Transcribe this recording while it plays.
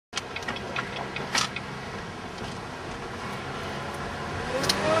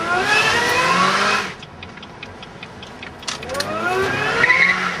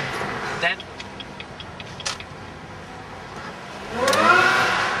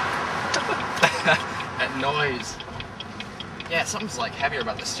noise. Yeah, something's like heavier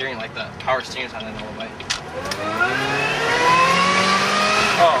about the steering, like the power steering's on it all the way.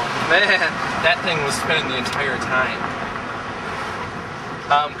 Oh man, that thing was spinning the entire time.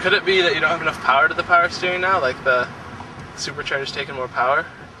 Could it be that you don't have enough power to the power steering now? Like the Supercharged taking more power?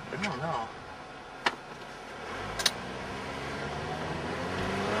 I don't know.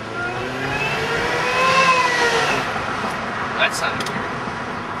 That sounded weird.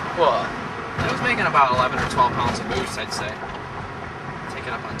 Well, it was making about 11 or 12 pounds of boost, I'd say. Take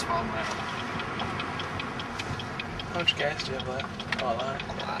it up on 12 miles. How much gas do you have left? Oh, a lot.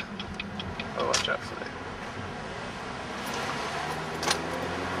 A lot. Oh, watch out for that.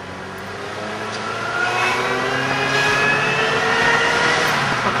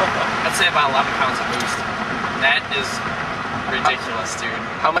 I'd say about 11 pounds of boost. That is ridiculous, dude.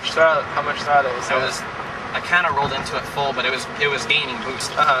 How much throttle was that? I kind of rolled into it full, but it was gaining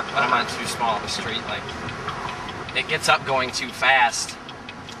boost. But I'm on too small of a street. Like, it gets up going too fast.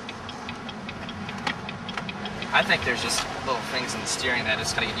 I think there's just little things in the steering that I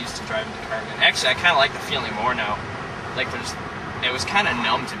just gotta get used to driving the car again. Actually, I kind of like the feeling more now. Like it was kind of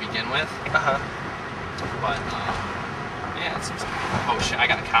numb to begin with. But yeah, it seems like, oh shit, I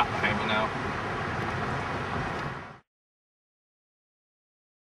got a cop behind me now.